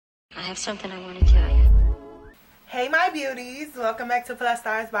I have something I want to tell you. Hey my beauties, welcome back to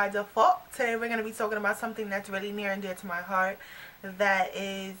Plussize by Default. Today we're going to be talking about something that's really near and dear to my heart. That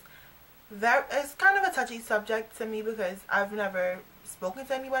is it's kind of a touchy subject to me because I've never spoken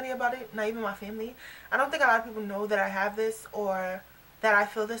to anybody about it, not even my family. I don't think a lot of people know that I have this or that I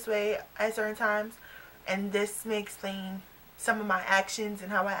feel this way at certain times, and this may explain some of my actions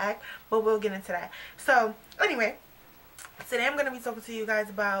and how I act, but we'll get into that. So anyway, today I'm going to be talking to you guys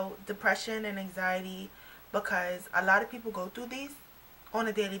about depression and anxiety, because a lot of people go through these on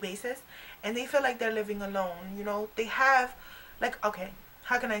a daily basis and they feel like they're living alone. You know, they have, like, okay,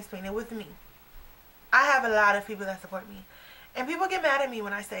 how can I explain it? With me, I have a lot of people that support me, and people get mad at me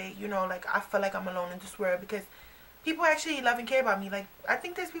when I say, you know, like, I feel like I'm alone in this world, because people actually love and care about me. Like, I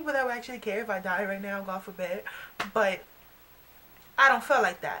think there's people that will actually care if I die right now, God forbid, but I don't feel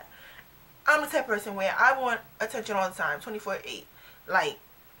like that. I'm the type of person where I want attention all the time, 24/8. Like,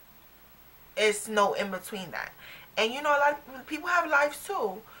 it's no in between that. And you know, a lot of people have lives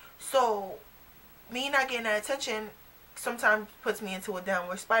too. So me not getting that attention sometimes puts me into a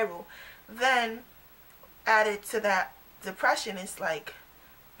downward spiral. Then added to that depression, it's like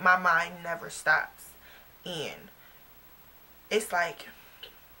my mind never stops. And it's like,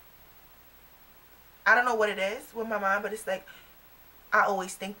 I don't know what it is with my mind, but it's like I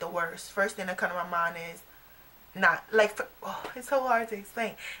always think the worst. First thing that comes to my mind is not like, it's so hard to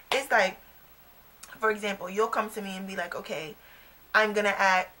explain. It's like, for example, you'll come to me and be like, okay, I'm gonna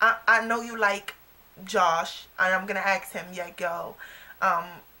act, I know you like Josh, and I'm gonna ask him, yeah, yo,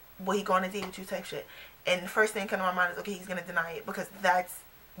 will he go on a date with you, type shit. And the first thing that comes to my mind is, okay, he's gonna deny it, because that's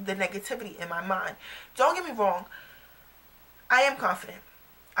the negativity in my mind. Don't get me wrong, I am confident.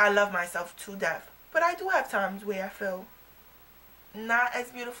 I love myself to death, but I do have times where I feel not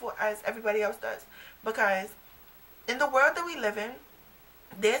as beautiful as everybody else does, because in the world that we live in,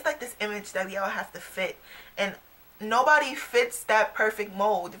 there's like this image that we all have to fit, and nobody fits that perfect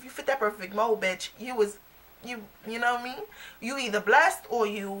mold. If you fit that perfect mold, bitch, you know what I mean? You either blessed or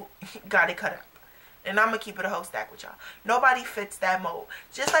you got it cut up. And I'm gonna keep it a whole stack with y'all. Nobody fits that mold.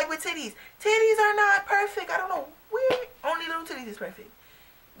 Just like with titties. Titties are not perfect. I don't know where only little titties is perfect.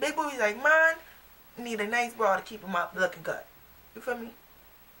 Big boobies like mine need a nice bra to keep them up looking good. You feel me?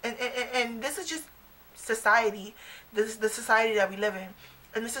 And this is just society. This is the society that we live in.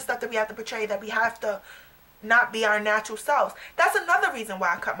 And this is stuff that we have to portray, that we have to not be our natural selves. That's another reason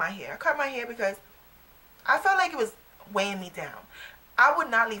why I cut my hair. I cut my hair because I felt like it was weighing me down. I would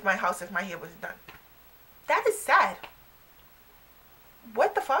not leave my house if my hair was done. That is sad.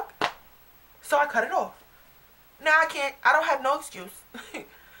 What the fuck? So I cut it off. Now I don't have no excuse.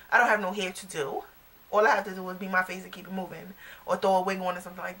 I don't have no hair to do. All I have to do is be my face and keep it moving, or throw a wig on or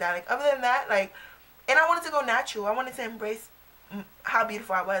something like that. Like, other than that, like, and I wanted to go natural. I wanted to embrace how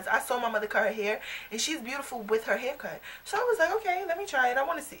beautiful I was. I saw my mother cut her hair, and she's beautiful with her haircut. So I was like, okay, let me try it. I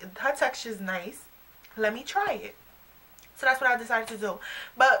want to see. Her texture's nice. Let me try it. So that's what I decided to do.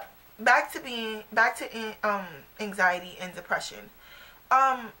 But back to anxiety and depression.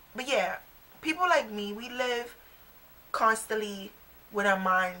 But yeah, people like me, we live constantly with our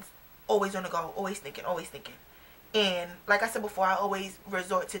minds always on the go, always thinking, always thinking. And like I said before, I always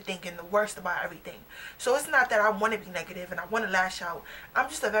resort to thinking the worst about everything. So it's not that I want to be negative and I want to lash out. I'm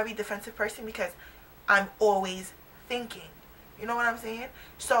just a very defensive person because I'm always thinking. You know what I'm saying?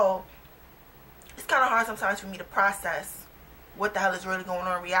 So it's kind of hard sometimes for me to process what the hell is really going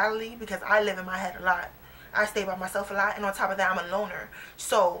on in reality, because I live in my head a lot. I stay by myself a lot, and on top of that, I'm a loner.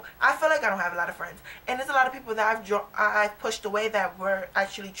 So I feel like I don't have a lot of friends, and there's a lot of people that I've pushed away that were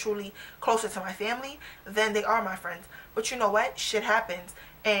actually truly closer to my family than they are my friends. But you know what? Shit happens,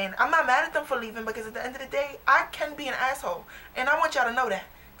 and I'm not mad at them for leaving, because at the end of the day, I can be an asshole, and I want y'all to know that.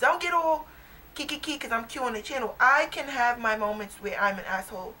 Don't get all kiki because I'm cute on the channel. I can have my moments where I'm an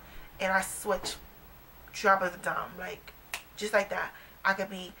asshole, and I switch, drop of the dime, like just like that. I could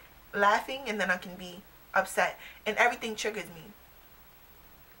be laughing, and then I can be upset, and everything triggers me.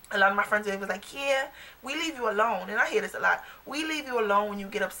 A lot of my friends was like, yeah, we leave you alone, and I hear this a lot. We leave you alone when you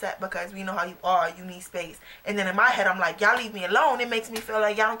get upset because we know how you are, you need space. And then in my head, I'm like, y'all leave me alone. It makes me feel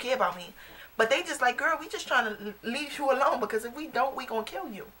like y'all don't care about me. But they just like, girl, we just trying to leave you alone, because if we don't, we gonna kill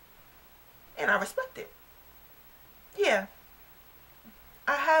you. And I respect it. Yeah,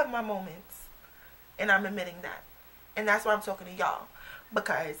 I have my moments, and I'm admitting that. And that's why I'm talking to y'all,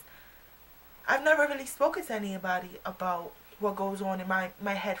 because I've never really spoken to anybody about what goes on in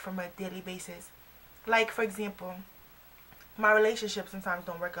my head from a daily basis. Like, for example, my relationships sometimes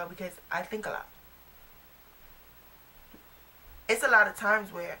don't work out because I think a lot. It's a lot of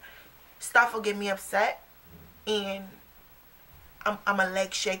times where stuff will get me upset, and I'm a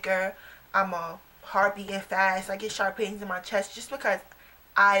leg shaker. I'm a heart beating fast. I get sharp pains in my chest just because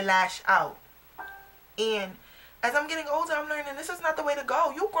I lash out. And as I'm getting older, I'm learning this is not the way to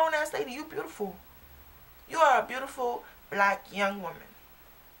go. You grown ass lady. You beautiful. You are a beautiful black young woman.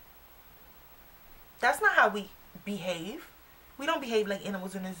 That's not how we behave. We don't behave like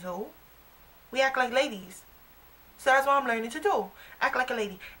animals in a zoo. We act like ladies. So that's what I'm learning to do. Act like a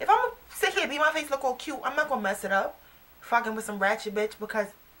lady. If I'm going to sit here, be my face look all cute, I'm not going to mess it up. Fucking with some ratchet bitch because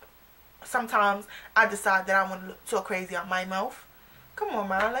sometimes I decide that I want to look so crazy out my mouth. Come on,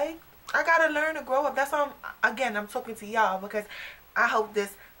 man. Like, I got to learn to grow up. That's why I'm talking to y'all because I hope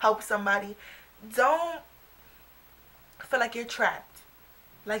this helps somebody. Don't feel like you're trapped.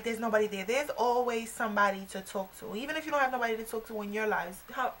 Like there's nobody there. There's always somebody to talk to. Even if you don't have nobody to talk to in your lives,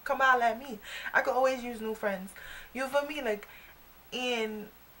 come out at me. I could always use new friends. You feel me? Like, and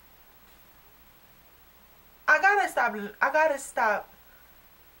I gotta stop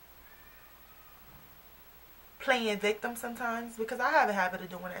playing victim sometimes because I have a habit of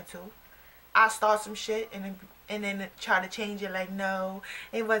doing that too. I start some shit and then try to change it. Like, no,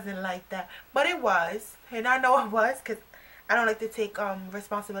 it wasn't like that, but it was, and I know it was because I don't like to take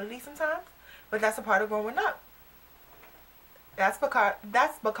responsibility sometimes, but that's a part of growing up. That's because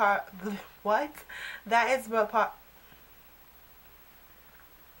what? That is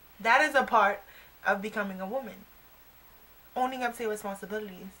a part of becoming a woman. Owning up to your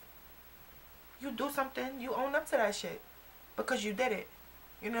responsibilities. You do something, you own up to that shit because you did it.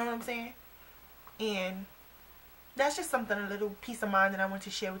 You know what I'm saying? And that's just something, a little piece of mind that I want to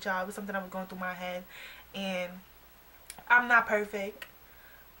share with y'all. It was something that was going through my head, and I'm not perfect.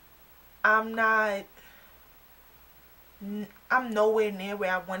 I'm nowhere near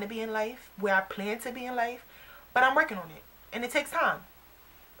where I want to be in life, where I plan to be in life, but I'm working on it, and it takes time.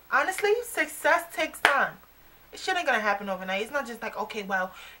 Honestly, success takes time. It shit ain't gonna happen overnight. It's not just like, okay,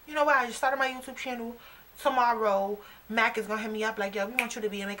 well, you know what, I just started my YouTube channel. Tomorrow, Mac is gonna hit me up like, yo, we want you to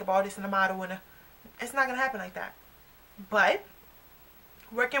be a makeup artist and a model, and it's not gonna happen like that. But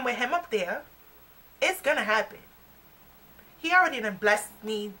working with him up there, it's gonna happen. He already done blessed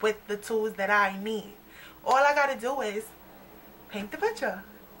me with the tools that I need. All I gotta do is paint the picture.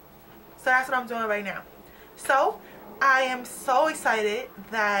 So that's what I'm doing right now. So I am so excited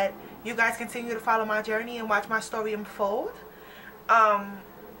that you guys continue to follow my journey and watch my story unfold.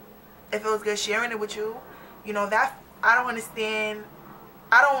 If it was good sharing it with you, you know, that I don't understand.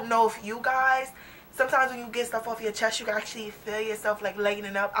 I don't know if you guys, sometimes when you get stuff off your chest, you can actually feel yourself like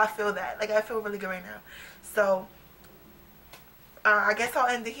lightening up. I feel that. Like, I feel really good right now. So I guess I'll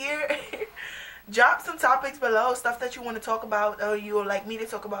end it here. Drop some topics below, stuff that you want to talk about or you would like me to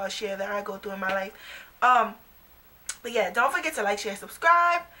talk about or share that I go through in my life. But yeah, don't forget to like, share,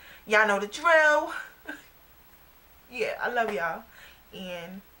 subscribe. Y'all know the drill. Yeah, I love y'all.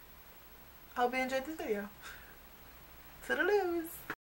 And I hope you enjoyed this video. Toodaloo.